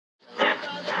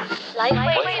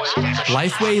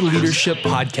Lifeway Leadership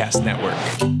Podcast Network.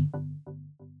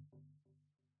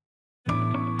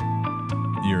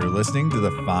 You're listening to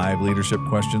the 5 Leadership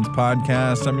Questions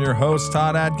podcast. I'm your host,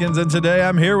 Todd Atkins, and today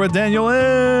I'm here with Daniel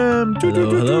M.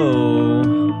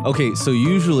 Hello. Okay, so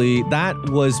usually that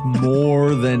was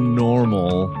more than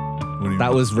normal.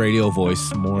 That was radio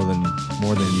voice more than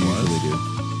you usually do.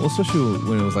 Well, especially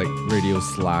when it was like radio /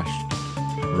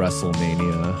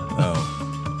 WrestleMania. Oh.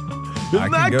 In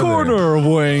that corner of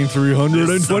weighing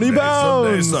 320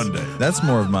 pounds. Sunday. That's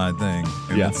more of my thing.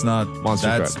 Yeah. It's not Monster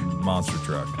that's Truck. Monster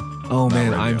Truck. Oh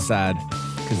man, radio. I'm sad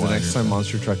because the Why next are you time sad?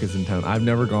 Monster Truck is in town, I've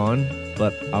never gone,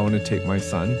 but I want to take my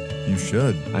son. You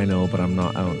should. I know, but I'm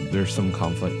not. There's some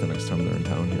conflict the next time they're in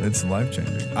town here. It's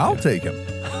life-changing. I'll take him.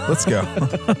 Let's go.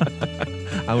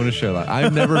 I want to share that.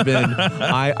 I've never been.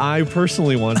 I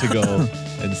personally want to go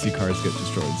and see cars get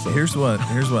destroyed. So Here's what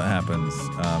happens.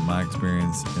 My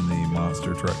experience in the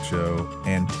Monster Truck Show,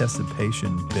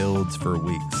 anticipation builds for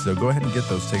weeks. So go ahead and get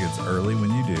those tickets early when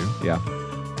you do. yeah.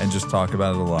 And just talk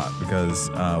about it a lot because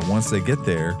once they get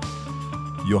there,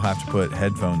 you'll have to put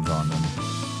headphones on them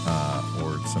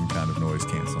or some kind of noise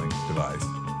canceling device.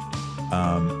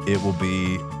 It will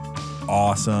be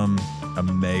awesome,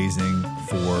 amazing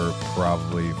for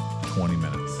probably 20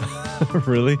 minutes.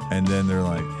 Really? And then they're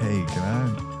like, hey,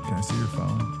 can I see your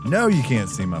phone? No, you can't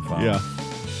see my phone. Yeah.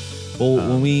 Well,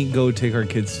 when we go take our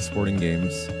kids to sporting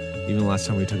games, even last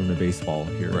time we took them to baseball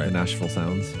here at the Nashville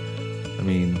Sounds, I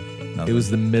mean, Nothing. it was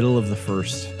the middle of the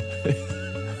first.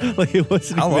 Like it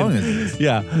wasn't. How even- long is this?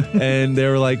 Yeah, and they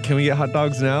were like, "Can we get hot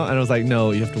dogs now?" And I was like,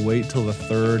 "No, you have to wait till the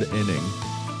 3rd inning."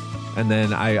 And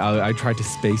then I tried to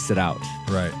space it out.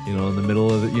 Right. You know, in the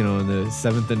middle of in the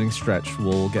 7th inning stretch,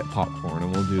 we'll get popcorn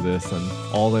and we'll do this. And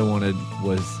all they wanted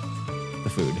was the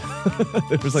food.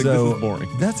 It was like, this is boring.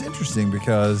 That's interesting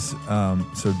because,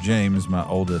 so James, my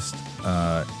oldest,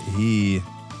 he,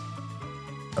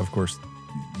 of course,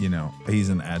 he's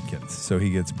an Atkins, so he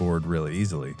gets bored really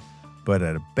easily. But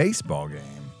at a baseball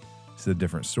game, it's a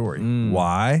different story.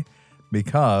 Why?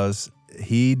 Because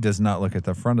he does not look at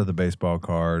the front of the baseball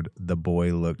card. The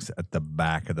boy looks at the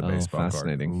back of the baseball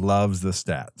fascinating. card. Loves the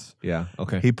stats. Yeah.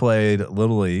 Okay. He played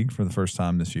Little League for the first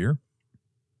time this year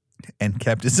and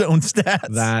kept his own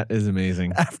stats That is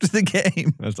amazing. after the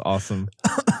game. That's awesome.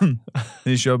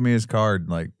 He showed me his card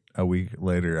like a week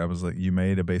later. I was like, you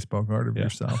made a baseball card of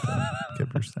yourself and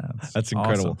kept your stats. That's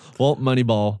incredible. Awesome. Well,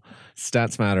 Moneyball,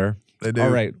 stats matter. They do.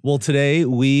 All right. Well, today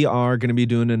we are going to be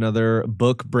doing another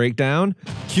book breakdown.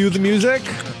 Cue the music.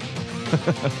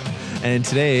 And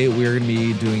today we're going to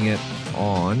be doing it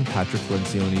on Patrick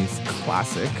Lencioni's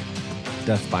classic,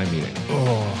 Death by Meeting.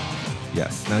 Oh,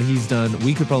 Yes. Now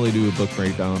we could probably do a book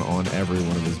breakdown on every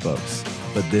one of his books,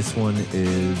 but this one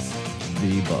is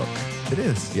the book. it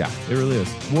is. Yeah, it really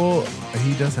is. Well,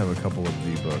 he does have a couple of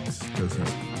the books, doesn't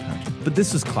he? But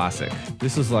this was classic.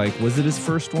 This was was it his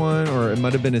first one or it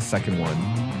might have been his second one?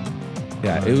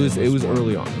 Yeah, it was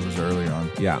early on. It was early on.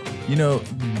 Yeah.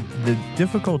 The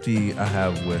difficulty I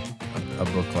have with a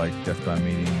book like Death by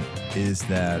Meeting is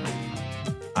that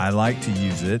I like to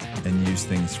use it and use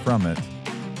things from it,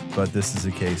 but this is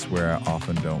a case where I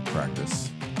often don't practice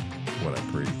what I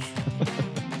preach.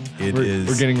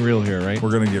 We're getting real here, right?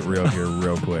 We're going to get real here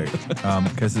real quick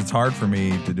because it's hard for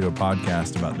me to do a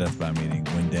podcast about Death by Meeting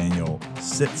when Daniel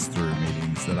sits through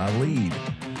meetings that I lead.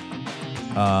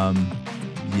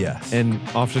 Yes. And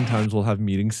oftentimes we'll have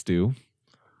meeting stew,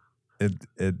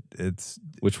 It's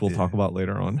which we'll talk about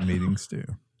later on. meeting stew.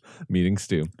 Meeting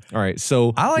stew. All right.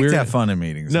 So I like to have fun in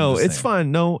meetings. No, I'm just it's saying.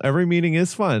 fun. No, every meeting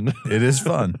is fun. It is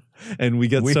fun. And we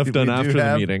get stuff done after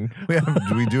the meeting.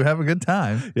 We do have a good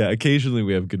time. Yeah, occasionally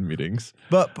we have good meetings.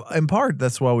 But in part,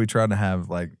 that's why we try to have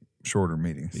like shorter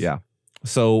meetings. Yeah.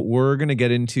 So we're going to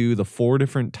get into the 4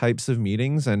 different types of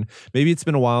meetings. And maybe it's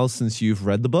been a while since you've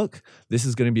read the book. This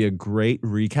is going to be a great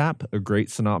recap, a great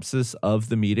synopsis of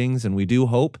the meetings. And we do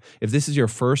hope, if this is your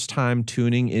first time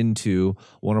tuning into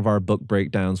one of our book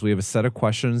breakdowns, we have a set of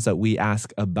questions that we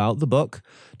ask about the book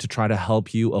to try to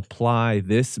help you apply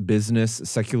this business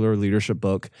secular leadership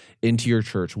book into your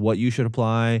church. What you should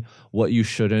apply, what you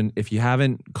shouldn't. If you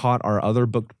haven't caught our other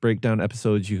book breakdown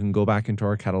episodes, you can go back into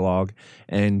our catalog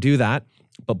and do that.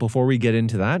 But before we get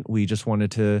into that, we just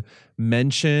wanted to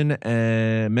mention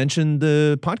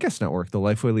the podcast network, the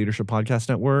Lifeway Leadership Podcast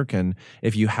Network. And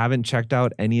if you haven't checked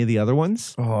out any of the other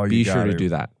ones, be sure to do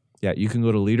that. Yeah, you can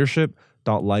go to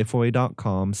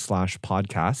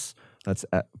leadership.lifeway.com/podcasts. That's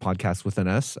podcast with an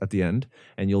S at the end,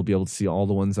 and you'll be able to see all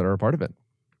the ones that are a part of it.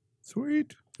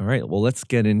 Sweet. All right, well, let's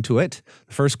get into it.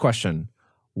 The first question,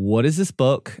 what is this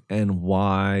book and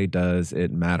why does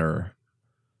it matter?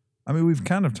 I mean, we've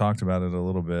kind of talked about it a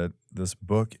little bit. This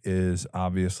book is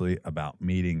obviously about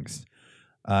meetings.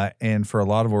 And for a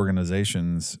lot of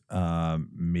organizations,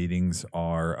 meetings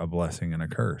are a blessing and a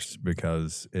curse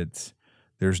because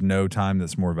there's no time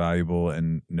that's more valuable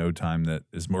and no time that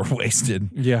is more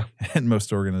wasted in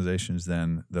most organizations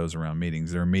than those around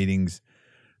meetings. There are meetings,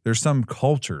 there's some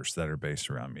cultures that are based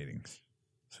around meetings.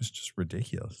 So it's just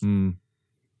ridiculous.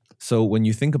 So when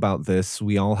you think about this,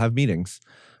 we all have meetings,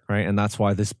 right? And that's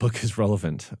why this book is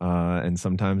relevant. And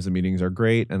sometimes the meetings are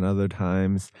great and other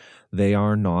times they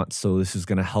are not. So this is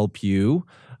going to help you,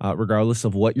 regardless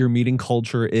of what your meeting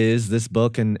culture is. This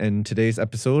book and today's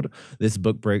episode, this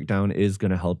book breakdown is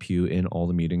going to help you in all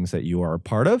the meetings that you are a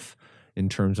part of in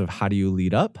terms of how do you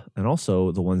lead up and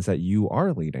also the ones that you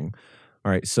are leading.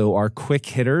 All right, so our quick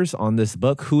hitters on this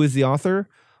book. Who is the author?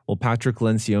 Well, Patrick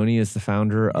Lencioni is the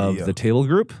founder of The Table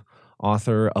Group,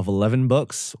 author of 11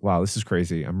 books. Wow, this is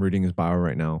crazy. I'm reading his bio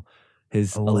right now.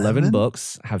 His 11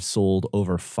 books have sold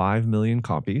over 5 million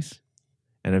copies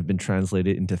and have been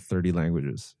translated into 30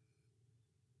 languages.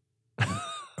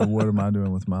 What am I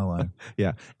doing with my life?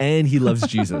 Yeah, and he loves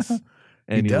Jesus.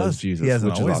 And he loves Jesus. He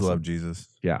hasn't always awesome. loved Jesus.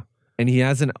 Yeah, and he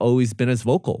hasn't always been as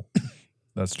vocal.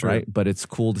 That's true. Right? But it's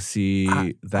cool to see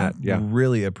that. I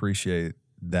really appreciate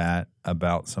that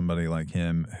about somebody like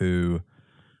him who,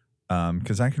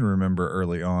 because I can remember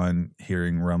early on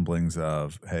hearing rumblings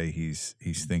of, hey, he's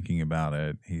thinking about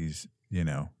it. He's,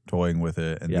 toying with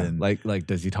it. And then like,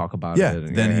 does he talk about it?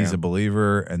 And then he's a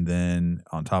believer. And then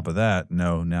on top of that,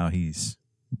 now he's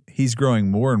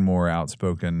growing more and more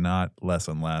outspoken, not less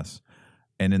and less.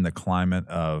 And in the climate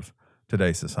of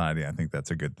today's society, I think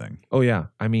that's a good thing. Oh yeah.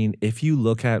 I mean, if you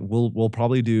look at,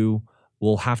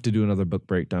 we'll have to do another book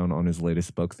breakdown on his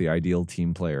latest book, The Ideal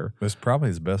Team Player. It's probably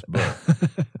his best book.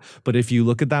 But if you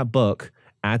look at that book,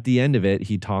 at the end of it,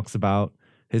 he talks about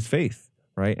his faith,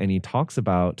 right? And he talks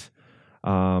about,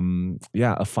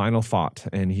 a final thought.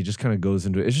 And he just kind of goes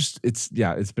into it.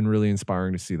 It's been really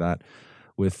inspiring to see that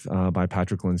by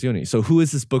Patrick Lencioni. So who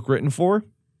is this book written for?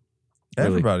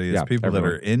 Everybody is people that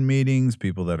are in meetings,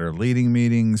 people that are leading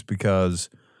meetings, because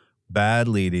bad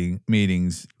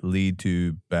meetings lead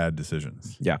to bad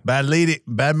decisions. Yeah. Bad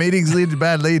meetings lead to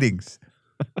bad leadings.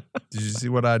 Did you see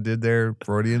what I did there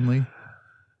Freudianly?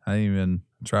 I didn't even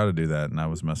try to do that, and I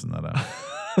was messing that up.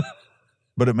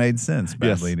 But it made sense.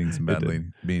 Bad leadings and bad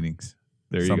meetings.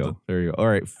 There you go. All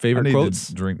right. Favorite quotes?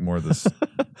 To drink more of this.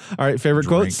 All right. Favorite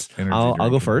quotes? I'll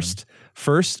go first. Man.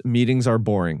 First, meetings are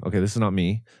boring. Okay. This is not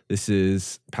me. This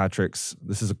is Patrick's.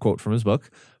 This is a quote from his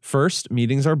book. First,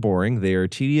 meetings are boring. They are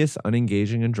tedious,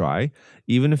 unengaging, and dry.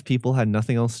 Even if people had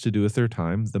nothing else to do with their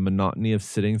time, the monotony of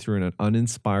sitting through an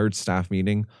uninspired staff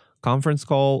meeting, conference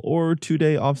call, or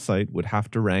 2-day offsite would have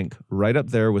to rank right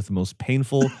up there with the most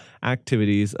painful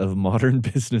activities of modern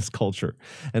business culture.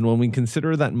 And when we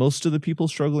consider that most of the people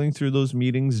struggling through those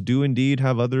meetings do indeed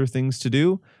have other things to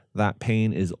do, that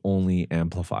pain is only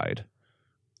amplified.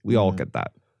 We all get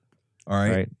that. All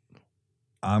right.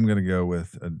 I'm going to go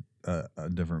with a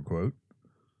different quote.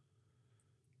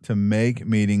 To make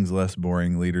meetings less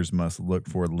boring, leaders must look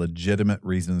for legitimate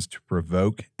reasons to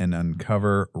provoke and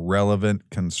uncover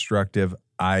relevant, constructive,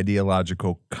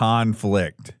 ideological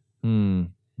conflict.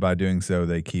 By doing so,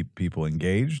 they keep people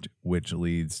engaged, which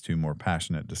leads to more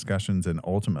passionate discussions and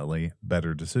ultimately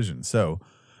better decisions. So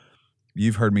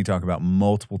you've heard me talk about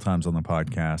multiple times on the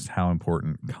podcast how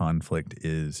important conflict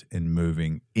is in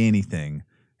moving anything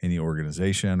in the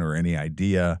organization or any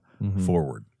idea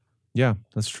forward. Yeah,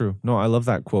 that's true. No, I love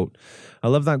that quote. I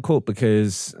love that quote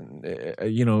because, at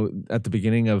the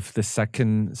beginning of the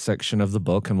second section of the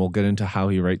book, and we'll get into how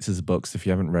he writes his books if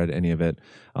you haven't read any of it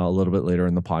a little bit later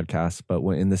in the podcast. But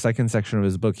in the second section of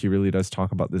his book, he really does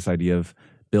talk about this idea of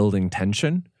building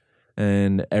tension.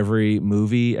 And every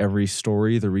movie, every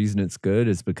story, the reason it's good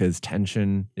is because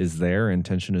tension is there and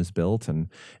tension is built. And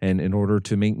in order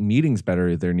to make meetings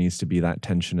better, there needs to be that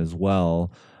tension as well.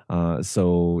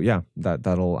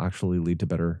 That'll actually lead to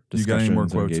better discussions. You got any more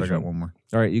quotes? I got one more.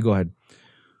 All right, you go ahead.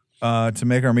 To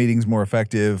make our meetings more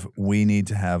effective, we need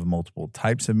to have multiple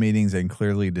types of meetings and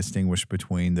clearly distinguish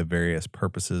between the various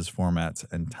purposes, formats,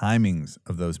 and timings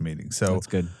of those meetings. So that's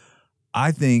good.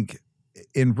 I think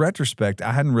in retrospect,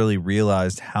 I hadn't really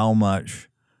realized how much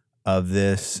of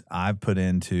this I've put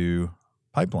into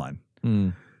pipeline.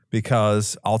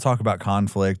 Because I'll talk about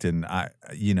conflict, and I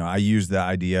use the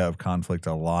idea of conflict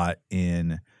a lot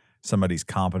in somebody's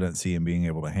competency and being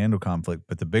able to handle conflict.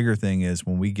 But the bigger thing is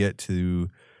when we get to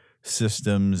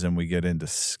systems and we get into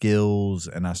skills,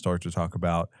 and I start to talk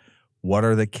about what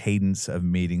are the cadence of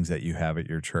meetings that you have at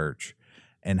your church,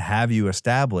 and have you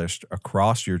established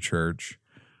across your church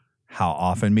how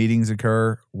often meetings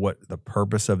occur, what the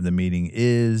purpose of the meeting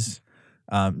is.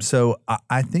 So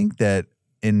I think that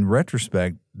in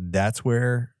retrospect, that's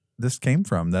where this came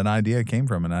from. That idea came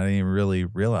from, and I didn't even really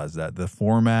realize that the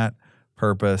format,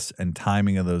 purpose, and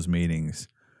timing of those meetings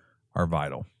are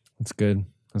vital. That's good.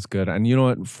 That's good. And you know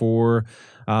what? For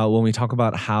when we talk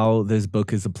about how this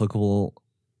book is applicable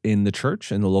in the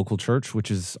church, in the local church,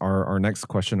 which is our next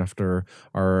question after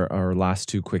our last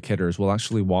two quick hitters, we'll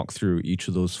actually walk through each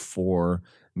of those 4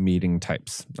 meeting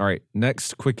types. All right.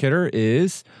 Next quick hitter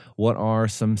is, what are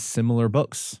some similar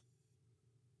books?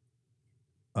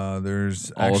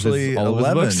 There's All of actually all of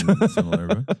 11 his books. similar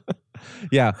books.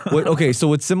 Yeah. Okay. So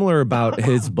what's similar about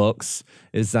his books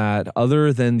is that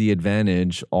other than The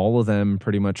Advantage, all of them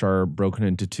pretty much are broken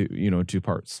into two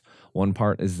parts. One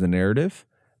part is the narrative,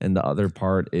 and the other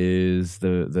part is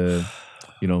the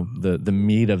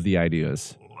meat of the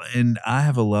ideas. And I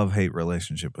have a love-hate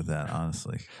relationship with that,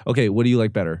 honestly. Okay. What do you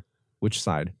like better? Which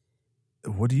side?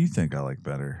 What do you think I like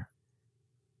better?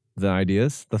 The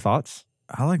ideas, the thoughts?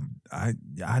 I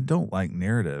don't like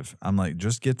narrative. I'm like,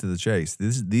 just get to the chase.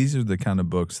 These are the kind of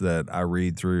books that I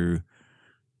read through,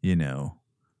 and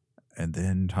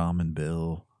then Tom and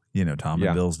Bill, Tom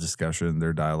and Bill's discussion,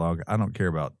 their dialogue. I don't care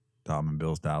about Tom and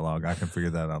Bill's dialogue. I can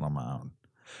figure that out on my own.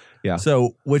 Yeah.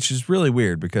 So, which is really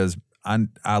weird because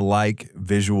I like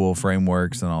visual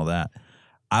frameworks and all that.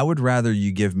 I would rather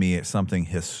you give me something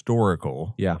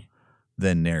historical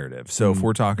than narrative. So if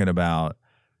we're talking about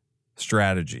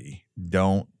strategy,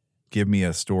 don't give me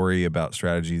a story about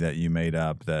strategy that you made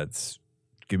up.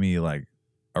 Give me like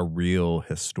a real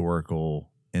historical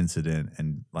incident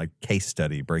and like case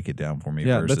study, break it down for me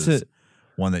versus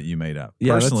one that you made up.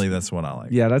 Yeah, personally, that's what I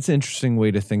like. Yeah, that's an interesting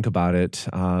way to think about it,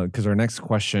 because our next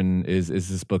question is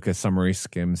this book a summary,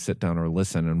 skim, sit down, or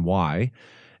listen, and why?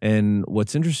 And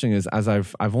what's interesting is, as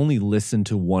I've only listened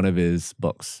to one of his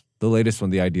books, the latest one,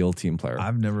 The Ideal Team Player.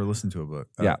 I've never listened to a book.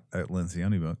 A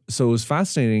Lencioni book. So what's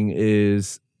fascinating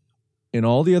is, in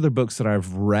all the other books that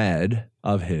I've read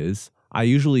of his, I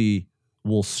usually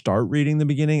will start reading the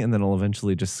beginning and then I'll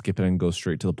eventually just skip it and go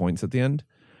straight to the points at the end.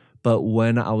 But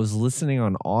when I was listening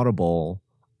on Audible,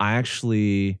 I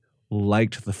actually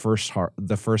liked the first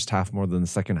half more than the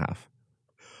second half.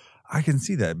 I can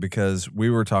see that because we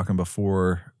were talking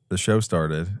before the show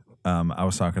started. I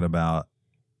was talking about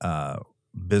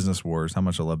Business Wars, how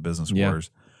much I love Business Wars,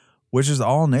 which is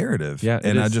all narrative. Yeah,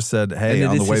 and I just said, hey,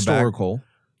 on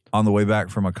the way back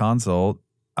from a consult,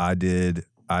 I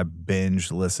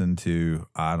binge listened to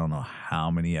I don't know how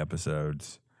many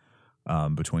episodes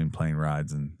between plane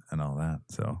rides and all that.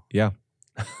 So yeah,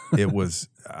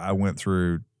 I went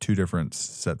through 2 different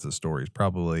sets of stories,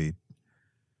 probably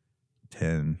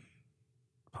 10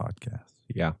 podcasts.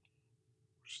 Yeah.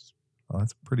 Well,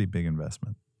 that's a pretty big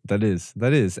investment. That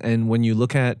is. And when you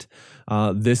look at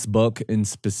this book in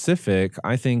specific,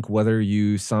 I think whether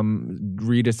you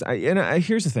read it,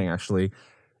 here's the thing, actually,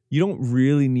 you don't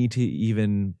really need to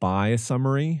even buy a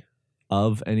summary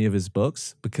of any of his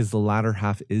books because the latter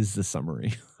half is the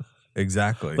summary.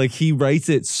 Exactly. Like he writes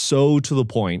it so to the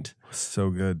point. So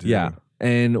good, dude. Yeah.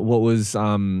 And what was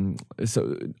so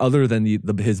other than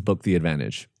his book, The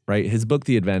Advantage, right? His book,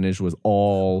 The Advantage, was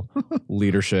all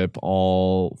leadership,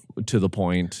 all to the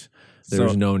point. There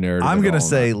was no narrative. I'm going to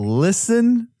say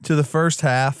listen to the first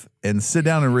half and sit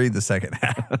down and read the second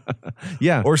half.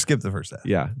 Yeah. Or skip the first half.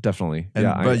 Yeah, definitely.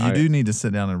 But you do need to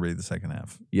sit down and read the second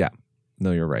half. Yeah.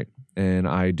 No, you're right. And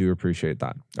I do appreciate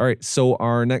that. All right. So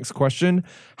our next question,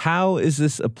 how is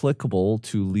this applicable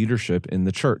to leadership in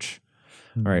the church?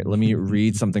 All right. Let me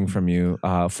read something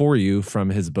for you from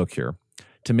his book here.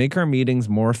 To make our meetings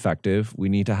more effective, we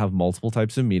need to have multiple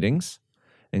types of meetings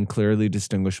and clearly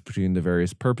distinguish between the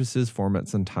various purposes,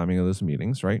 formats, and timing of those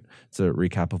meetings, right? It's a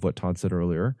recap of what Todd said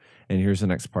earlier. And here's the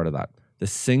next part of that. The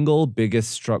single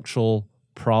biggest structural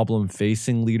problem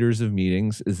facing leaders of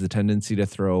meetings is the tendency to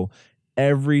throw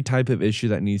every type of issue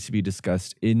that needs to be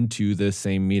discussed into the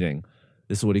same meeting.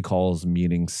 This is what he calls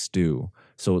meeting stew.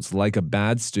 So it's like a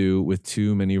bad stew with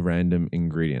too many random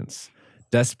ingredients.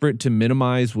 Desperate to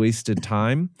minimize wasted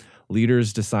time,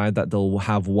 leaders decide that they'll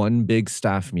have one big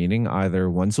staff meeting either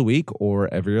once a week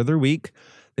or every other week.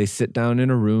 They sit down in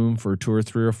a room for 2 or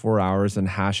 3 or 4 hours and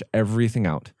hash everything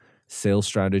out. Sales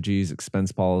strategies,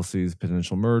 expense policies,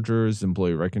 potential mergers,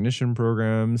 employee recognition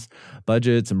programs,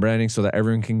 budgets, and branding so that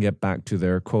everyone can get back to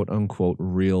their quote-unquote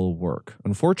real work.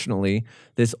 Unfortunately,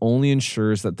 this only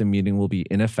ensures that the meeting will be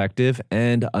ineffective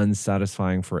and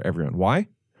unsatisfying for everyone. Why?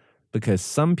 Because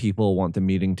some people want the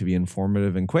meeting to be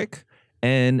informative and quick,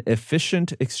 and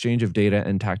efficient exchange of data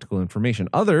and tactical information.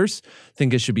 Others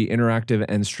think it should be interactive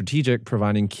and strategic,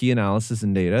 providing key analysis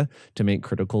and data to make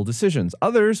critical decisions.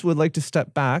 Others would like to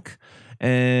step back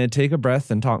and take a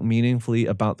breath and talk meaningfully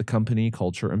about the company,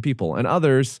 culture, and people. And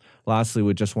others, lastly,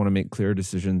 would just want to make clear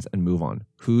decisions and move on.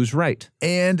 Who's right?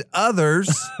 And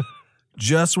others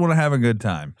just want to have a good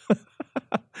time.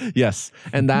 Yes.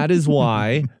 And that is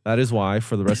why for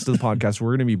the rest of the podcast,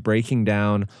 we're going to be breaking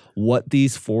down what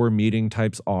these 4 meeting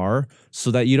types are so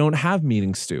that you don't have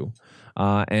meeting stew.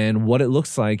 And what it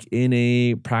looks like in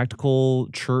a practical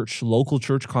church, local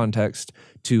church context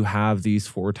to have these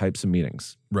 4 types of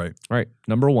meetings. Right. All right.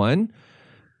 Number 1,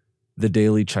 the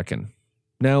daily check-in.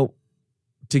 Now,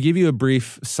 to give you a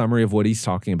brief summary of what he's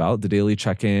talking about, the daily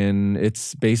check-in,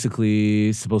 it's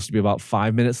basically supposed to be about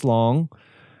 5 minutes long.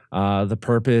 The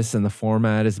purpose and the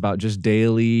format is about just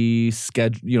daily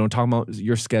schedule, talking about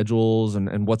your schedules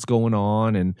and what's going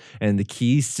on. And the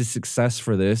keys to success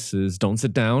for this is don't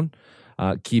sit down.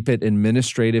 Keep it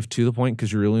administrative to the point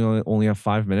because you really only have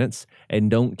 5 minutes, and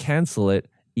don't cancel it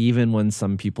even when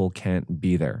some people can't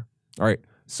be there. All right.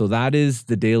 So that is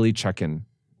the daily check-in.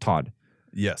 Todd.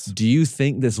 Yes. Do you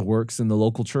think this works in the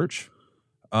local church?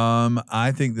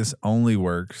 I think this only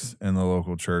works in the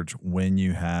local church when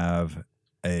you have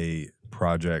a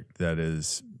project that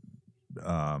is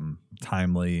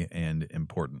timely and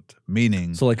important.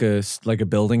 Meaning, so like a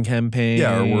building campaign.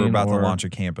 Yeah, or we're about to launch a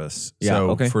campus. Yeah,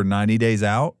 so okay. For 90 days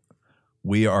out,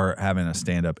 we are having a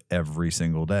stand up every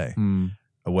single day,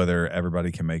 whether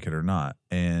everybody can make it or not.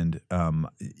 And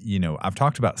I've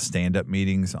talked about stand up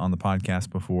meetings on the podcast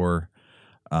before.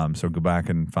 So go back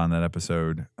and find that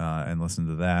episode and listen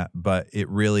to that. But it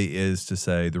really is to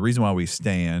say the reason why we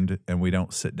stand and we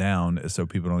don't sit down is so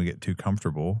people don't get too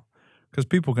comfortable, because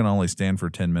people can only stand for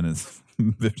 10 minutes,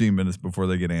 15 minutes before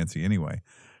they get antsy anyway.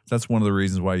 So that's one of the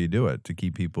reasons why you do it, to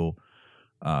keep people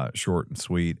short and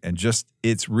sweet. And just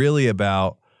it's really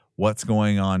about what's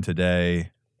going on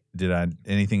today. Did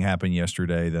anything happen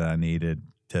yesterday that I needed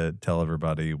to tell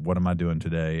everybody? What am I doing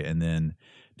today? And then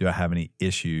do I have any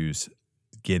issues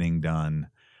getting done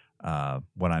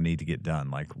what I need to get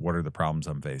done? Like, what are the problems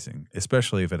I'm facing,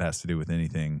 especially if it has to do with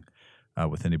anything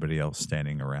with anybody else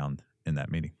standing around in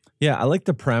that meeting. Yeah, I like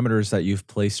the parameters that you've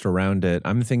placed around it.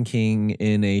 I'm thinking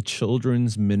in a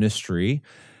children's ministry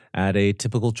at a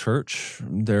typical church,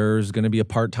 there's going to be a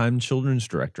part-time children's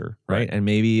director, right? And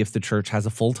maybe if the church has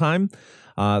a full-time,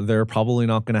 they're probably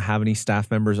not going to have any staff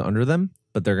members under them,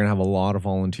 but they're going to have a lot of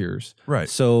volunteers. Right.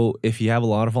 So if you have a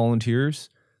lot of volunteers,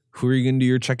 who are you going to do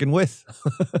your check-in with?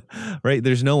 Right?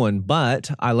 There's no one.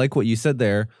 But I like what you said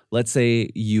there. Let's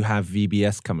say you have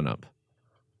VBS coming up.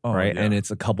 Right. Yeah. And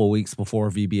it's a couple weeks before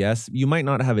VBS. You might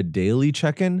not have a daily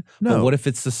check-in. No. But what if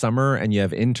it's the summer and you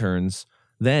have interns?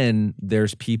 Then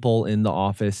there's people in the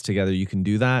office together. You can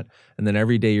do that. And then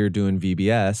every day you're doing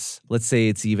VBS. Let's say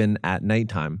it's even at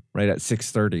nighttime, right? At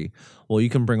 6:30. Well, you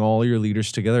can bring all your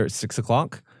leaders together at 6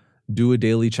 o'clock, do a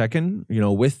daily check-in,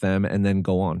 with them, and then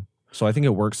go on. So I think it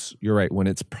works, you're right, when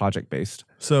it's project-based.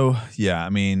 So, yeah, I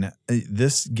mean,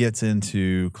 this gets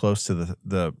into closer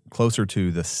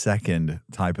to the second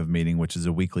type of meeting, which is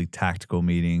a weekly tactical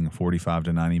meeting, 45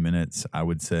 to 90 minutes. I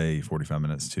would say 45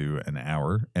 minutes to an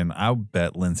hour. And I'll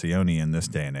bet Lencioni in this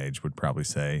day and age would probably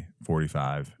say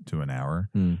 45 to an hour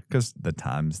because the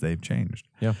times they've changed.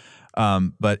 Yeah.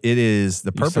 But it is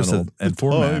the purpose of and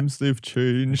format. Times they've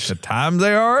changed. The times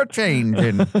they are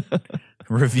changing.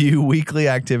 Review weekly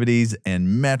activities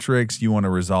and metrics. You want to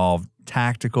resolve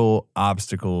tactical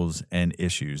obstacles and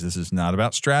issues. This is not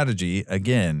about strategy,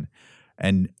 again.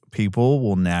 And people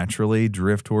will naturally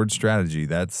drift towards strategy.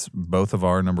 That's both of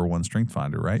our number one strength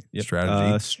finder, right? Yep.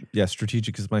 Strategy.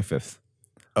 Strategic is my fifth.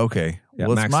 Okay. Yeah,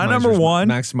 well, it's my number one.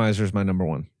 Maximizer is my number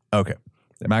one. Okay.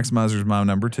 Yep. Maximizer is my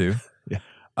number two. Yeah.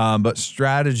 But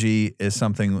strategy is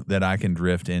something that I can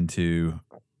drift into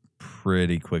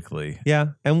pretty quickly. Yeah,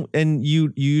 and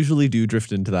you usually do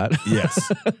drift into that.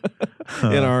 Yes.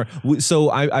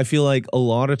 So I feel like a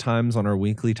lot of times on our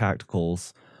weekly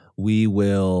tacticals, we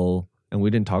will, and we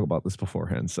didn't talk about this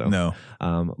beforehand. So No.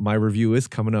 My review is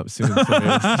coming up soon.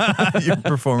 Your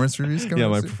performance reviews coming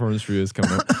up my soon? performance review is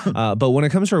coming up. But when it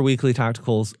comes to our weekly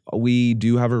tacticals, we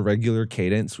do have a regular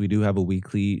cadence. We do have a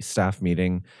weekly staff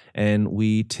meeting, and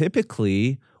we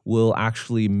typically will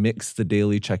actually mix the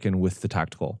daily check-in with the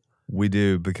tactical. We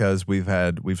do, because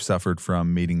we've suffered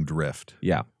from meeting drift.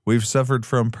 Yeah. We've suffered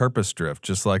from purpose drift,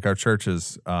 just like our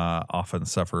churches often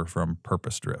suffer from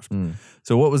purpose drift.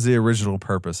 So what was the original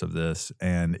purpose of this,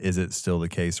 and is it still the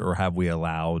case, or have we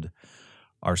allowed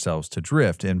ourselves to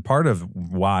drift? And part of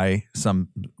why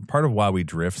we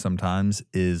drift sometimes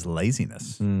is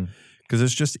laziness. because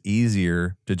it's just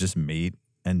easier to just meet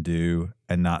and do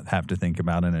and not have to think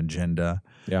about an agenda.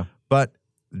 Yeah. But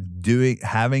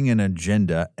having an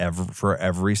agenda for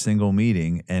every single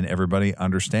meeting and everybody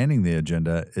understanding the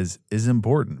agenda is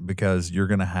important, because you're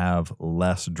going to have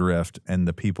less drift and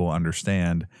the people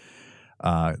understand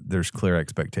there's clear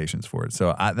expectations for it.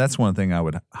 So that's one thing I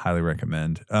would highly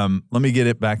recommend. Let me get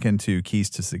it back into keys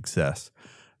to success.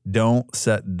 Don't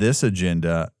set this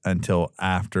agenda until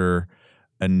after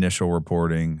initial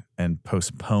reporting and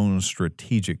postpone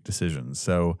strategic decisions.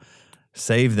 So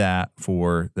save that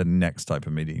for the next type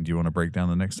of meeting. Do you want to break down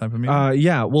the next type of meeting?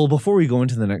 Yeah. Well, before we go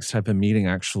into the next type of meeting,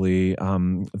 actually,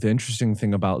 the interesting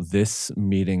thing about this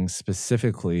meeting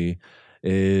specifically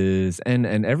is,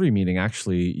 and every meeting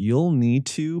actually, you'll need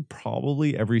to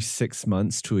probably every 6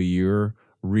 months to a year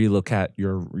relook at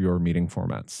your meeting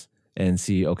formats and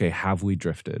see, okay, have we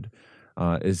drifted?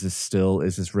 Is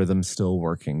this rhythm still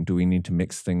working? Do we need to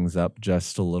mix things up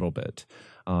just a little bit?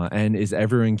 And is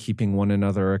everyone keeping one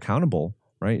another accountable,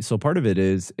 right? So part of it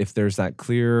is if there's that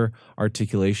clear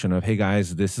articulation of, hey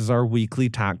guys, this is our weekly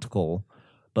tactical,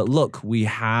 but look, we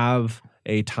have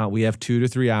a time, we have 2 to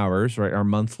 3 hours, right? Our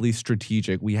monthly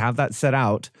strategic, we have that set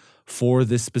out for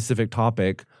this specific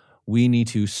topic. We need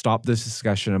to stop this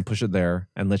discussion and push it there,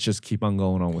 and let's just keep on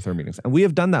going on with our meetings. And we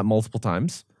have done that multiple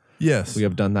times. Yes, we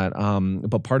have done that.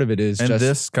 But part of it is, and just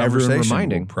this everyone conversation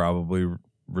reminding. will probably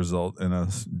result in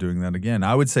us doing that again.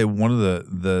 I would say one of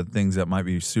the things that might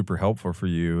be super helpful for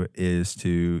you is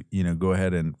to go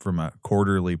ahead and, from a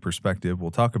quarterly perspective,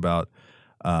 we'll talk about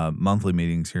monthly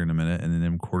meetings here in a minute, and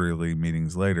then quarterly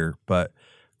meetings later. But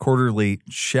quarterly,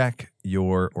 check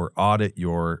or audit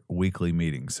your weekly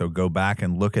meetings. So go back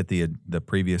and look at the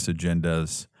previous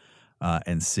agendas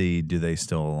and see, do they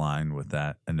still align with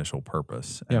that initial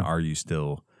purpose? And are you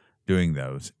still doing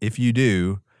those? If you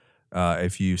do,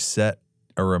 if you set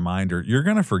a reminder, you're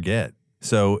going to forget.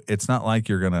 So it's not like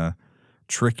you're going to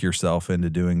trick yourself into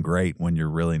doing great when you're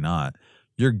really not.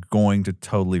 You're going to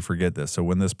totally forget this. So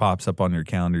when this pops up on your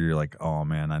calendar, you're like, oh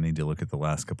man, I need to look at the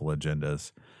last couple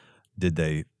agendas. Did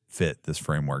they fit this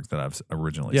framework that I've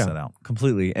originally set out?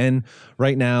 Completely. And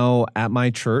right now at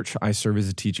my church, I serve as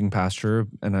a teaching pastor,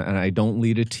 and I don't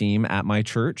lead a team at my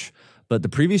church. But the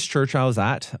previous church I was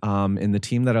at, in the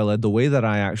team that I led, the way that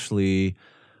I actually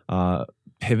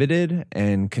pivoted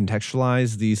and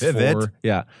contextualized these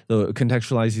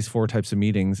contextualize these 4 types of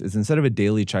meetings is, instead of a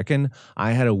daily check-in,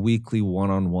 I had a weekly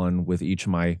one-on-one with each of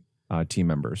my team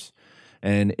members.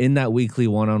 And in that weekly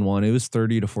one-on-one, it was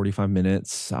 30 to 45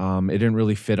 minutes. It didn't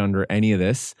really fit under any of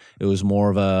this. It was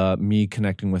more of me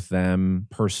connecting with them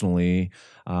personally,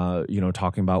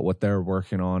 talking about what they're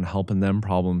working on, helping them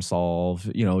problem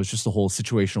solve. It's just the whole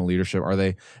situational leadership. Are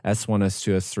they S1,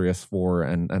 S2, S3,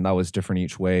 S4? And that was different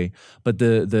each way. But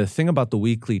the thing about the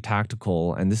weekly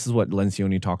tactical, and this is what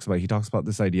Lencioni talks about, he talks about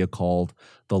this idea called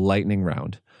the lightning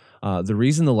round. The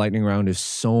reason the lightning round is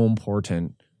so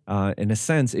important, in a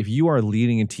sense, if you are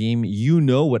leading a team, you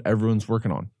know what everyone's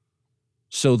working on.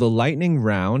 So the lightning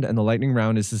round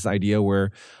is this idea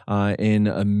where in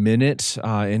a minute,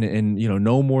 in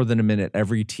no more than a minute,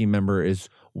 every team member is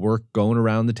going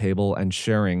around the table and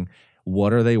sharing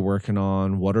what are they working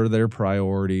on, what are their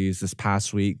priorities this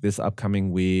past week, this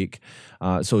upcoming week.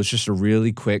 So it's just a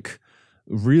really quick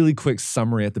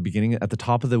summary at the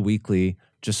top of the weekly,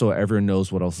 just so everyone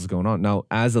knows what else is going on. Now,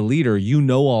 as a leader, you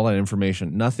know all that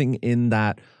information. Nothing in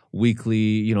that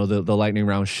weekly, the lightning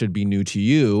round should be new to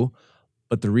you.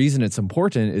 But the reason it's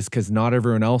important is because not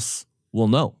everyone else will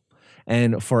know.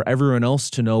 And for everyone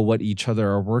else to know what each other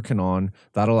are working on,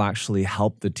 that'll actually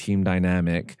help the team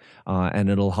dynamic, and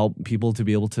it'll help people to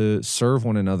be able to serve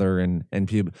one another and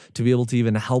to be able to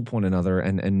even help one another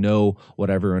and know what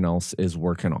everyone else is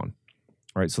working on.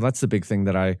 All right, so that's the big thing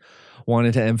that I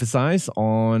wanted to emphasize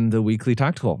on the weekly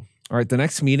tactical. All right, the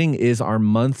next meeting is our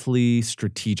monthly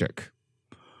strategic.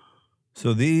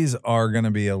 So these are going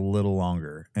to be a little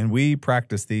longer, and we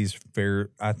practice these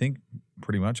I think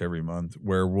pretty much every month,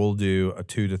 where we'll do a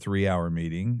 2 to 3 hour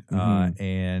meeting,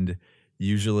 and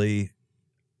usually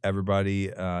everybody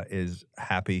is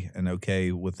happy and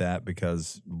okay with that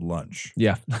because lunch.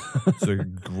 Yeah. It's a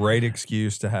great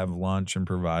excuse to have lunch and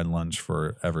provide lunch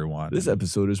for everyone. This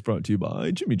episode is brought to you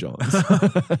by Jimmy John's.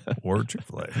 Or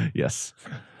Chick-fil-A. Yes.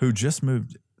 Who just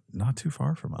moved not too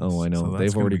far from us. Oh, I know. So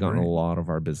they've already gotten a lot of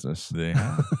our business. They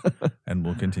have. And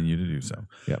will continue to do so.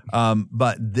 Yep.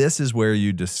 But this is where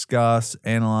you discuss,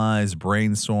 analyze,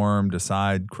 brainstorm,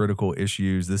 decide critical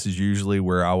issues. This is usually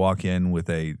where I walk in with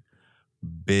a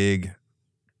big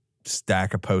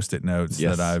stack of Post-it notes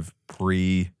that I've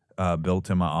built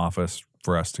in my office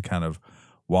for us to kind of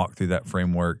walk through that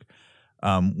framework.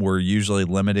 We're usually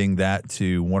limiting that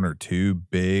to one or two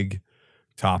big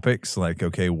topics, like,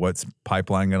 okay, what's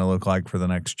pipeline going to look like for the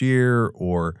next year?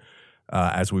 Or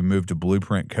as we move to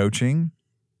blueprint coaching,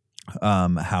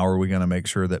 how are we going to make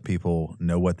sure that people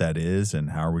know what that is,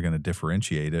 and how are we going to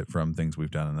differentiate it from things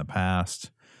we've done in the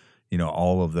past?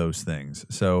 All of those things.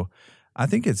 So I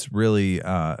think it's really,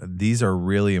 these are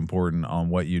really important on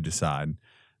what you decide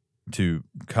to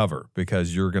cover,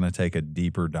 because you're going to take a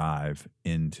deeper dive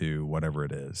into whatever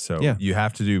it is. So you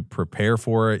have to prepare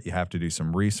for it. You have to do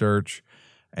some research,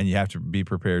 and you have to be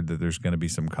prepared that there's going to be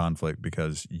some conflict,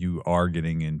 because you are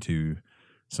getting into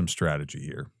some strategy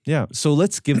here. Yeah. So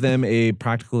let's give them a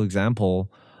practical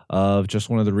example of just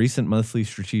one of the recent monthly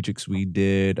strategics we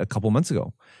did a couple months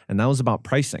ago. And that was about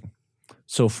pricing.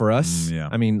 So for us,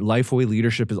 I mean, Lifeway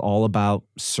Leadership is all about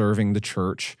serving the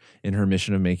church in her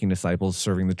mission of making disciples,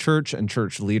 serving the church and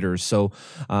church leaders. So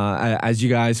as you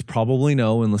guys probably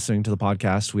know in listening to the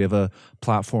podcast, we have a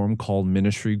platform called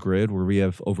Ministry Grid, where we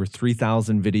have over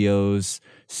 3,000 videos,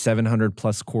 700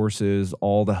 plus courses,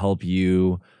 all to help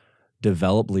you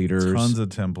develop leaders. Tons of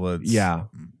templates. Yeah.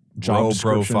 Job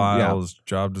profiles,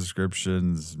 job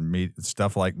descriptions,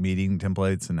 stuff like meeting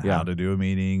templates, and how to do a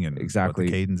meeting, and what the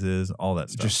cadence is, all that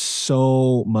stuff. Just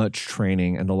so much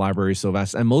training, and the library is so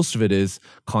vast. And most of it is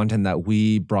content that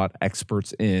we brought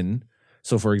experts in.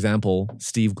 So for example,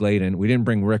 Steve Gladen, we didn't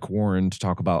bring Rick Warren to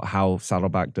talk about how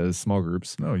Saddleback does small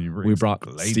groups. No, we brought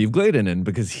Steve Gladen in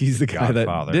because he's the guy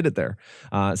that did it there.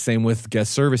 Same with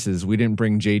guest services. We didn't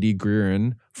bring J.D.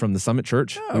 Greerin from the Summit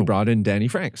Church. No. We brought in Danny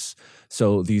Franks.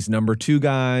 So these number two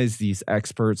guys, these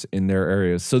experts in their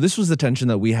areas. So this was the tension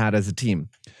that we had as a team.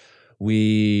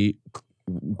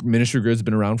 Ministry Grid's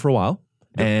been around for a while.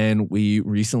 Yep. And we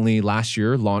recently, last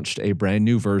year, launched a brand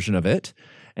new version of it.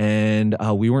 And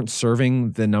we weren't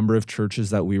serving the number of churches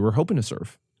that we were hoping to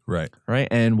serve. Right.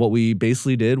 And what we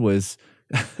basically did was,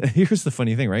 here's the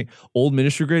funny thing, right? Old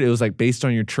Ministry Grid, it was like based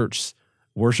on your church's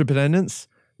worship attendance,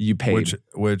 you paid.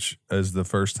 Which is the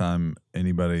first time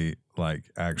anybody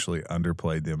actually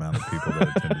underplayed the amount of people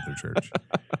that attended their church.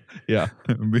 Yeah.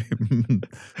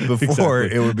 Before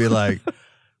it would be like,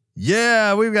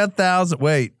 yeah, we've got 1,000.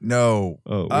 Wait, no.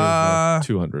 Oh, we have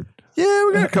 200. Yeah,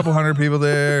 we got a couple hundred people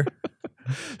there.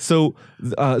 So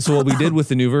what we did with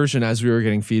the new version, as we were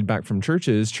getting feedback from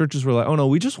churches were like, oh no,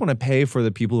 we just want to pay for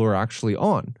the people who are actually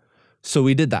on. So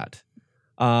we did that.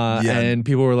 And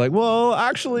people were like, well,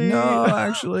 actually. No,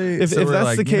 actually. if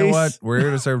that's the case. You know what? We're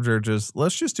here to serve churches.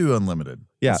 Let's just do unlimited.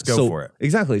 Yeah. Let's go for it.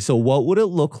 Exactly. So what would it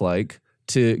look like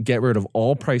to get rid of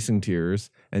all pricing tiers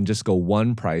and just go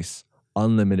one price,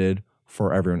 unlimited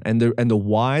for everyone? And the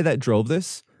why that drove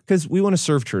this, because we want to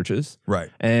serve churches. Right.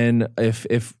 And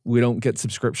if we don't get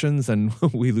subscriptions, then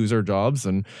we lose our jobs.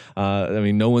 And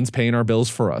no one's paying our bills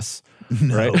for us.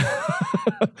 No.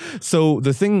 Right. So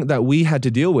the thing that we had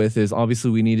to deal with is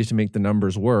obviously we needed to make the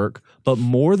numbers work. But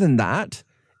more than that,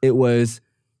 it was,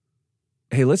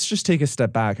 hey, let's just take a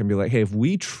step back and be like, hey, if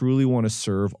we truly want to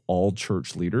serve all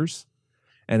church leaders,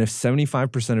 and if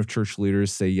 75% of church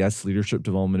leaders say, yes, leadership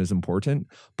development is important,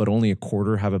 but only a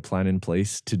quarter have a plan in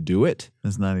place to do it.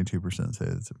 As 92% say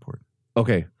it's important.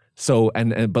 Okay. So,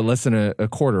 but less than a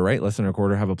quarter, right? Less than a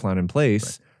quarter have a plan in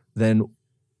place. Right. Then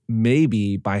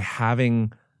maybe by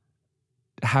having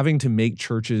to make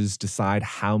churches decide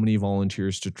how many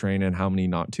volunteers to train and how many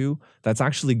not to, that's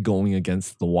actually going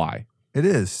against the why. It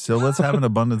is. So let's have an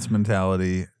abundance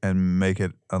mentality and make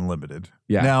it unlimited.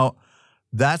 Yeah. Now,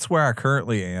 that's where I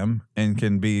currently am and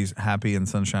can be happy and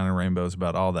sunshine and rainbows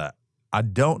about all that. I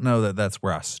don't know that that's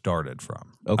where I started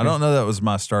from. Okay. I don't know that was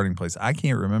my starting place. I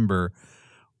can't remember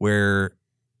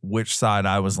which side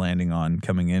I was landing on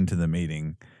coming into the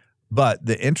meeting. But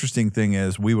the interesting thing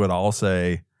is we would all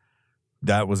say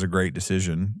that was a great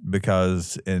decision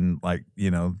because in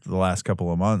the last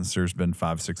couple of months, there's been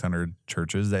 500-600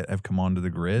 churches that have come onto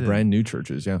the grid. Brand new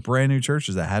churches, yeah. Brand new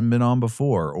churches that hadn't been on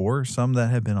before, or some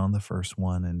that had been on the first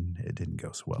one and it didn't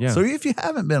go so well. Yeah. So if you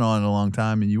haven't been on in a long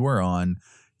time and you were on,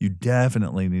 you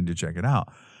definitely need to check it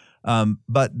out.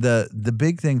 But the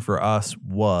big thing for us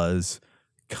was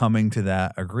coming to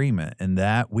that agreement, and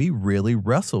that we really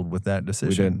wrestled with that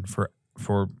decision for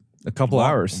a couple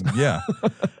hours. Yeah.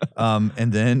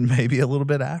 And then maybe a little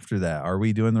bit after that, are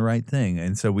we doing the right thing?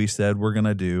 And so we said, we're going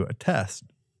to do a test.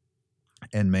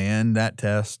 And man, that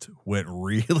test went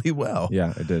really well.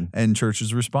 Yeah, it did. And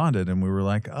churches responded, and we were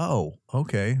like, oh,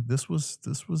 okay, this was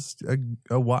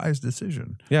a wise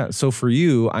decision. Yeah. So for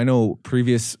you, I know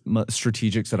previous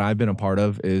strategics that I've been a part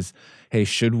of is, hey,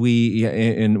 should we,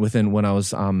 when I was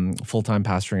full-time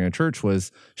pastoring a church,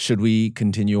 should we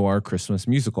continue our Christmas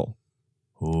musical?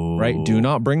 right? Do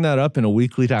not bring that up in a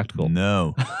weekly tactical.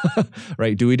 No.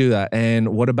 Right? Do we do that? And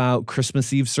what about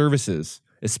Christmas Eve services,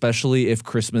 especially if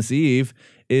Christmas Eve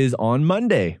is on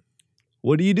Monday?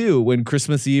 What do you do when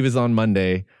Christmas Eve is on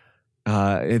Monday?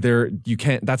 You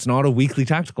can't. That's not a weekly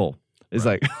tactical. It's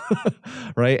like,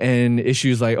 right? And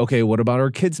issues like, okay, what about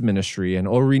our kids ministry?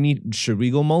 And should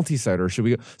we go multi-site or should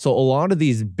we go? So a lot of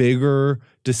these bigger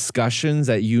discussions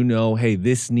that hey,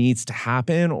 this needs to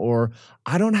happen, or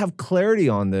I don't have clarity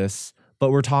on this,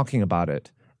 but we're talking about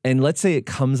it. And let's say it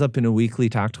comes up in a weekly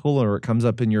tactical or it comes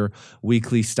up in your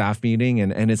weekly staff meeting,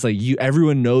 and it's like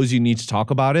everyone knows you need to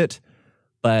talk about it,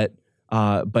 but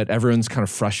everyone's kind of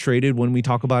frustrated when we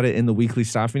talk about it in the weekly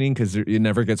staff meeting because it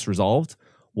never gets resolved.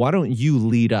 Why don't you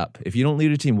lead up? If you don't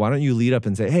lead a team, why don't you lead up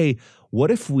and say, hey, what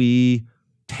if we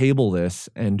table this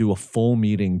and do a full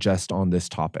meeting just on this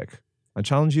topic? I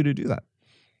challenge you to do that.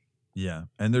 Yeah.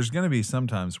 And there's going to be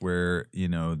sometimes where,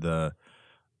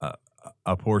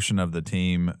 a portion of the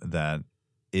team that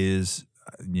is,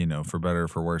 for better or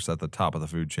for worse, at the top of the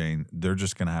food chain, they're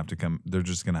just going to have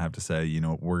to say,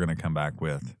 we're going to come back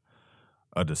with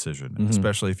a decision,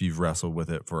 especially if you've wrestled with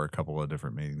it for a couple of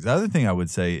different meetings. The other thing I would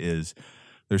say is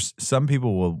there's some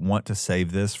people will want to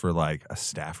save this for like a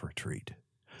staff retreat.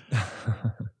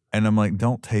 And I'm like,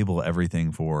 don't table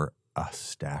everything for a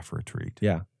staff retreat.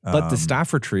 Yeah. But the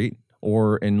staff retreat,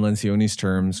 or in Lencioni's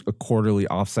terms, a quarterly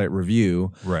offsite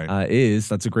review, right,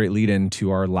 that's a great lead into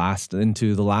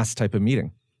the last type of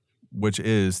meeting, which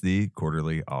is the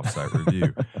quarterly offsite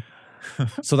review.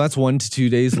 So that's 1 to 2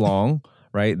 days long,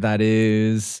 right? That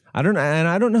is, I don't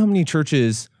know how many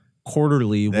churches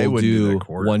quarterly will do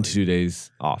 1 to 2 days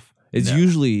off. It's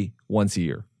usually once a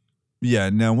year.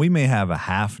 Yeah. Now we may have a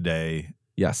half day.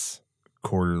 Yes.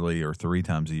 Quarterly or 3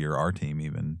 times a year, our team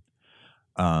even.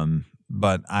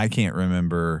 But I can't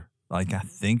remember, I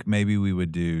think maybe we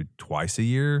would do twice a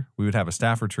year. We would have a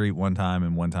staff retreat one time,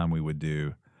 and one time we would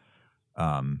do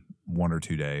 1 or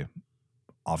 2 day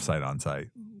offsite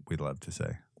onsite, we'd love to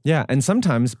say. Yeah, and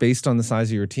sometimes based on the size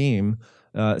of your team,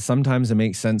 sometimes it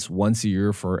makes sense once a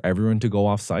year for everyone to go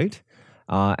offsite.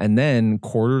 And then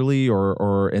quarterly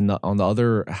or on the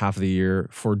other half of the year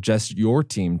for just your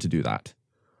team to do that.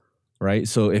 Right.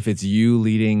 So if it's you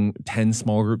leading 10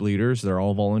 small group leaders, they're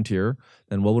all volunteer,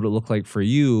 then what would it look like for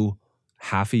you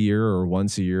half a year or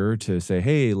once a year to say,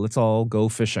 hey, let's all go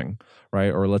fishing, right?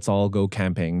 Or let's all go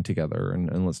camping together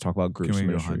and let's talk about groups. Can we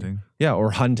ministry. go hunting? Yeah, or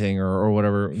hunting or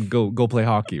whatever. Go play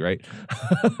hockey, right?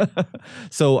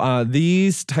 So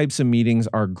these types of meetings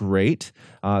are great.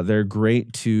 They're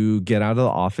great to get out of the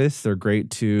office. They're great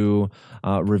to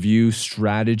review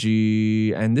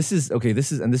strategy. And this is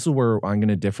where I'm going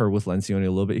to differ with Lencioni a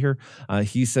little bit here.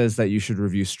 He says that you should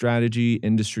review strategy,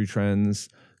 industry trends,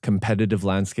 competitive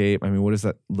landscape. I mean, what does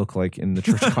that look like in the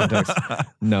church context?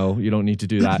 No, you don't need to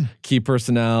do that. Key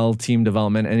personnel, team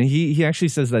development. And he actually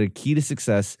says that a key to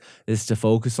success is to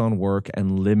focus on work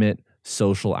and limit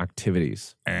social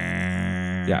activities.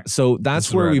 Yeah. So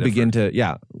that's where we begin to,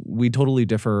 we totally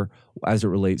differ as it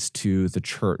relates to the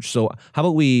church. So how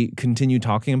about we continue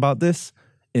talking about this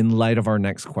in light of our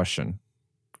next question,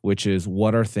 which is,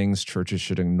 what are things churches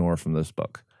should ignore from this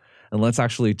book? And let's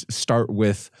actually start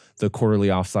with the quarterly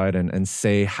offsite and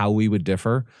say how we would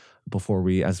differ before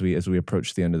as we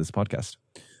approach the end of this podcast.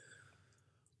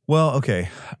 Well, okay.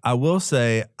 I will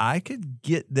say I could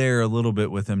get there a little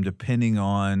bit with him depending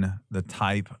on the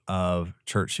type of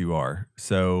church you are.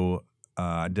 So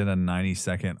I did a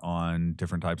 90-second on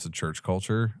different types of church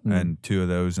culture, and 2 of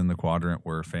those in the quadrant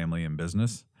were family and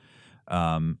business.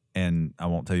 And I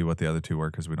won't tell you what the other 2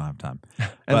 were because we don't have time.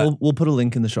 And we'll put a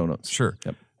link in the show notes. Sure.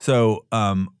 Yep. So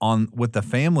with the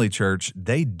family church,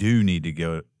 they do need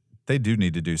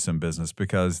to do some business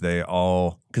because it's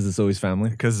always family.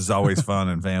 Because it's always fun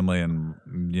and family and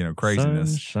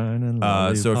craziness. Sunshine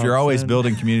and so if you're always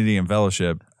building community and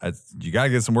fellowship, you got to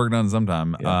get some work done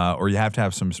sometime, or you have to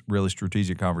have some really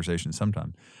strategic conversations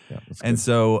sometime. Yeah, and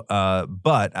so,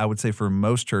 but I would say for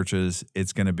most churches,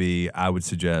 it's going to be, I would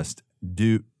suggest,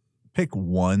 pick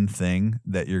one thing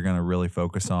that you're going to really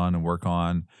focus on and work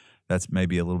on that's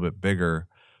maybe a little bit bigger,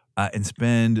 and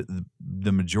spend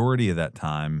the majority of that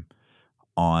time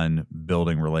on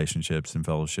building relationships and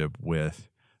fellowship with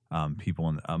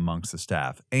people amongst the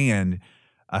staff. And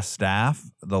a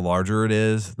staff, the larger it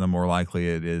is, the more likely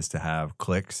it is to have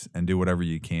cliques and do whatever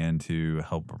you can to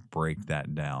help break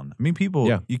that down. I mean,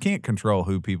 you can't control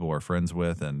who people are friends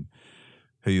with and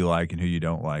who you like and who you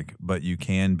don't like, but you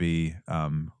can be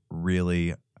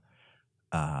really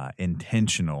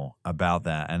intentional about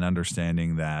that and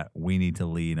understanding that we need to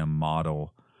lead and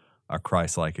model a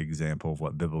Christ-like example of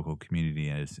what biblical community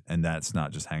is, and that's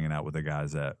not just hanging out with the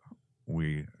guys that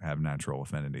we have natural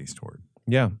affinities toward.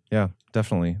 Yeah,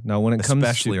 definitely. Now, when it comes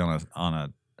especially to, on a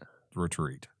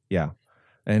retreat. yeah,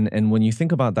 and when you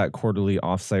think about that quarterly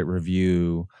offsite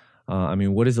review, I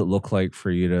mean, what does it look like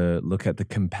for you to look at the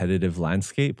competitive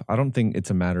landscape? I don't think it's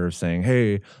a matter of saying,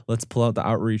 hey, let's pull out the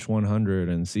Outreach 100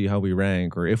 and see how we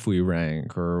rank, or if we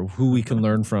rank, or who we can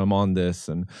learn from on this,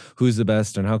 and who's the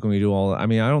best, and how can we do all that. I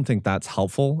mean, I don't think that's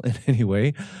helpful in any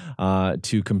way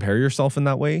to compare yourself in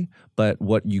that way. But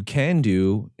what you can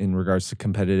do in regards to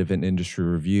competitive and industry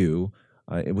review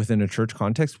within a church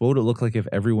context, what would it look like if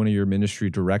every one of your ministry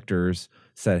directors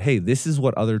said, hey, this is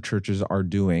what other churches are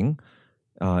doing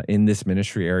in this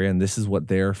ministry area, and this is what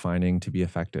they're finding to be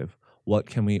effective. What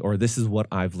can we, or this is what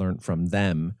I've learned from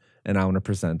them, and I want to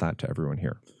present that to everyone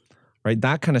here, right?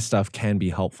 That kind of stuff can be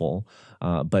helpful,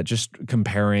 but just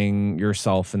comparing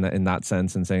yourself in that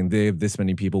sense and saying they have this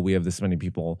many people, we have this many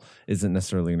people, isn't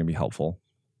necessarily going to be helpful.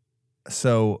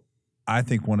 So I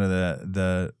think one of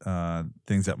the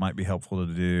things that might be helpful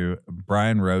to do,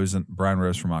 Brian Rose from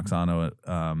Oxano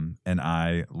and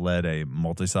I led a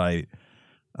multi-site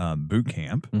boot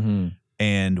camp. Mm-hmm.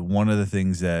 And one of the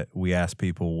things that we asked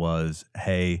people was,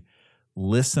 hey,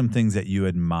 list some things that you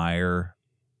admire,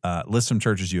 list some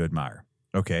churches you admire.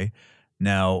 Okay.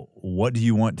 Now, what do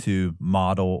you want to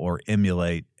model or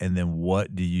emulate? And then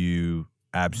what do you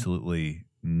absolutely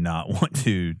not want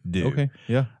to do? Okay.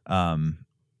 Yeah.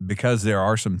 Because there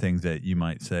are some things that you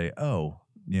might say, oh,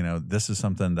 this is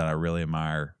something that I really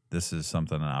admire. This is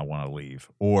something that I want to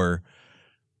leave. Or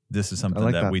this is something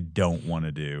like that that we don't want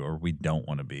to do or we don't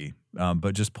want to be.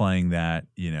 But just playing that,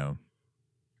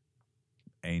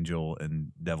 angel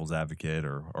and devil's advocate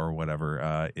or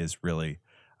whatever is really,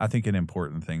 I think, an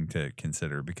important thing to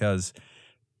consider, because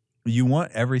you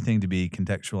want everything to be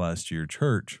contextualized to your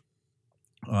church,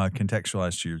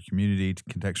 contextualized to your community,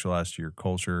 contextualized to your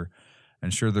culture.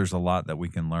 And sure, there's a lot that we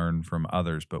can learn from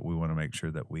others, but we want to make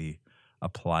sure that we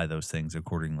apply those things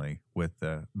accordingly with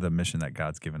the mission that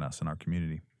God's given us in our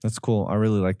community. That's cool. I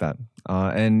really like that.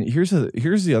 And here's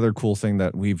the other cool thing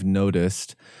that we've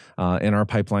noticed in our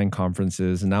pipeline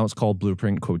conferences, and now it's called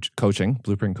Blueprint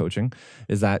Coaching,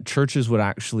 is that churches would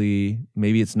actually,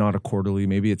 maybe it's not a quarterly,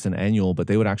 maybe it's an annual, but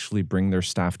they would actually bring their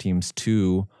staff teams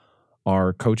to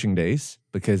our coaching days,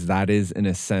 because that is, in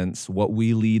a sense, what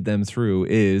we lead them through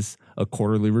is a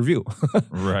quarterly review.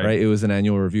 Right? It was an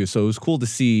annual review. So it was cool to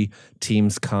see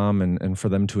teams come and for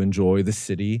them to enjoy the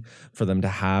city, for them to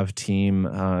have team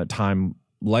time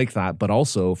like that, but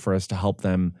also for us to help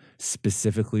them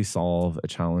specifically solve a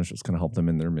challenge that's going to help them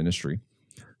in their ministry.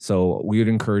 So we would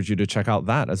encourage you to check out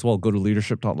that as well. Go to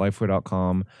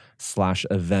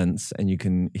leadership.lifeway.com/events, and you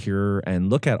can hear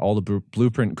and look at all the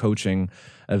Blueprint coaching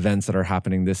events that are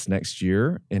happening this next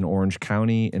year in Orange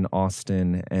County, in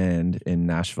Austin, and in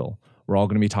Nashville. We're all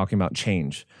going to be talking about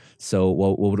change. So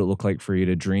what would it look like for you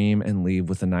to dream and leave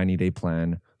with a 90-day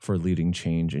plan for leading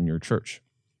change in your church?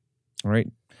 All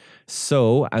right.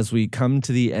 So as we come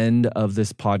to the end of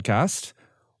this podcast,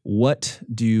 what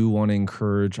do you want to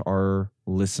encourage our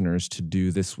listeners to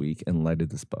do this week in light of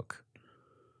this book?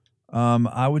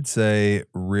 I would say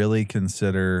really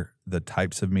consider the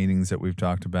types of meetings that we've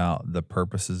talked about, the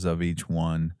purposes of each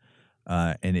one.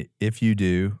 If you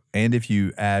do, and if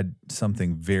you add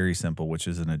something very simple, which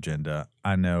is an agenda,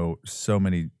 I know so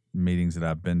many meetings that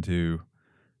I've been to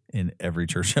in every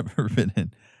church I've ever been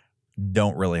in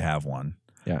don't really have one.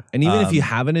 Yeah. And even if you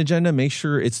have an agenda, make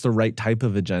sure it's the right type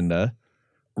of agenda.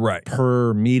 Right.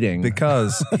 Per meeting.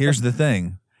 Because here's the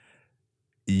thing.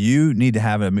 You need to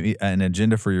have an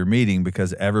agenda for your meeting,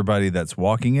 because everybody that's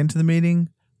walking into the meeting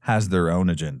has their own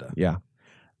agenda. Yeah.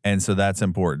 And so that's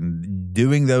important.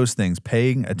 Doing those things,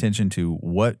 paying attention to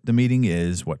what the meeting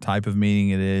is, what type of meeting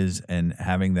it is, and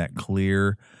having that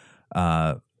clear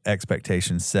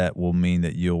expectation set will mean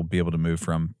that you'll be able to move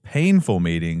from painful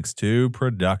meetings to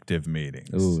productive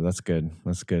meetings. Ooh, that's good.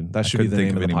 That's good. That should be the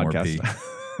name of the podcast.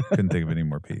 Couldn't think of any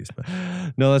more P's. But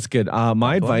no, that's good.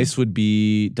 My advice would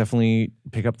be definitely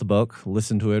pick up the book,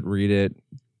 listen to it, read it,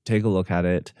 take a look at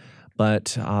it.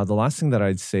 But the last thing that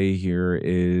I'd say here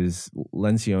is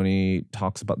Lencioni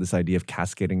talks about this idea of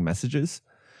cascading messages.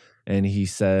 And he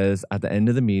says at the end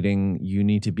of the meeting,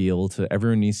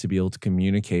 everyone needs to be able to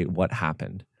communicate what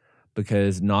happened,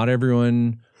 because not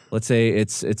everyone, let's say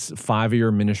it's 5 of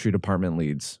your ministry department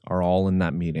leads are all in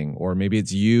that meeting, or maybe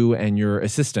it's you and your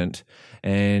assistant,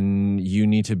 and you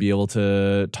need to be able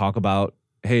to talk about,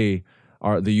 hey,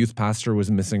 the youth pastor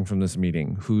was missing from this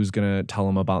meeting. Who's going to tell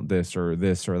them about this or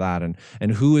that?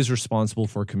 And who is responsible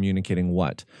for communicating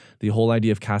what? The whole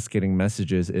idea of cascading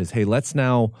messages is, hey, let's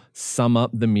now sum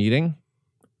up the meeting.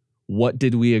 What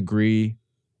did we agree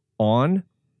on?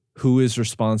 Who is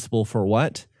responsible for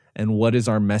what? And what is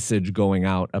our message going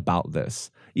out about this?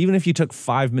 Even if you took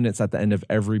 5 minutes at the end of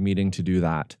every meeting to do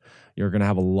that, you're going to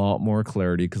have a lot more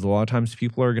clarity, because a lot of times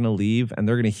people are going to leave and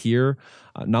they're going to hear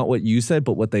not what you said,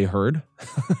 but what they heard.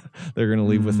 They're going to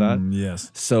leave with that.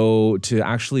 Yes. So to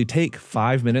actually take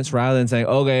 5 minutes rather than saying,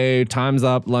 okay, time's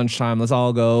up, lunchtime, let's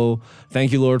all go.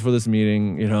 Thank you, Lord, for this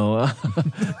meeting,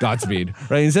 Godspeed,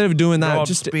 right? Instead of doing that,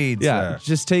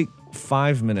 just take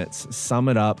 5 minutes, sum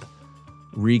it up,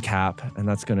 recap, and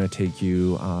that's going to take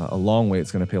you a long way.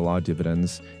 It's going to pay a lot of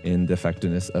dividends in the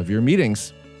effectiveness of your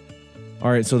meetings. All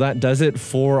right, so that does it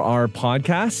for our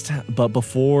podcast. But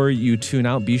before you tune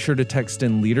out, be sure to text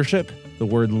in leadership, the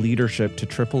word leadership, to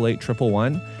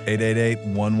 888-111.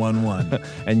 888-111.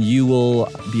 And you will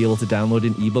be able to download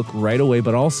an ebook right away,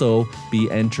 but also be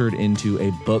entered into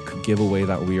a book giveaway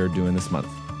that we are doing this month.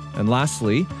 And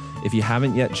lastly, if you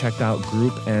haven't yet checked out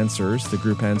Group Answers, the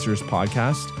Group Answers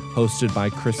podcast, hosted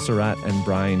by Chris Surratt and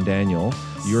Brian Daniel,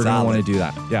 you're going to want to do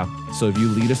that. Yeah. So if you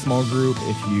lead a small group,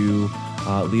 if you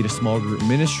lead a small group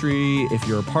ministry, if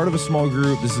you're a part of a small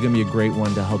group, this is going to be a great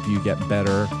one to help you get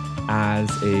better as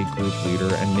a group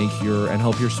leader and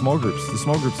help your small groups, the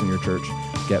small groups in your church,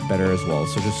 get better as well.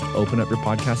 So just open up your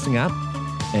podcasting app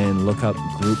and look up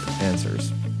Group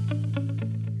Answers.